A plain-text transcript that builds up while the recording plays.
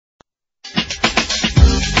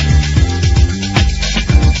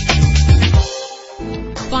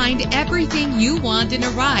Find everything you want in a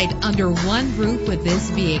ride under one roof with this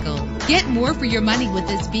vehicle. Get more for your money with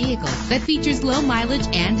this vehicle that features low mileage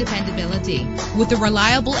and dependability. With a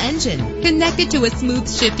reliable engine connected to a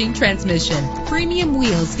smooth shifting transmission, premium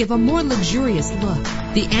wheels give a more luxurious look.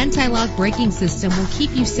 The anti-lock braking system will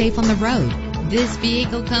keep you safe on the road. This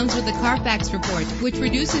vehicle comes with a Carfax report, which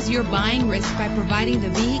reduces your buying risk by providing the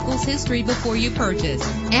vehicle's history before you purchase.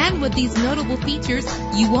 And with these notable features,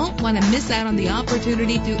 you won't want to miss out on the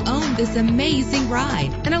opportunity to own this amazing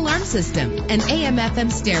ride. An alarm system, an AM/FM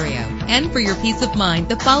stereo. And for your peace of mind,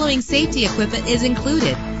 the following safety equipment is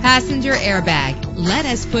included: passenger airbag. Let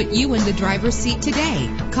us put you in the driver's seat today.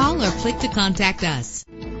 Call or click to contact us.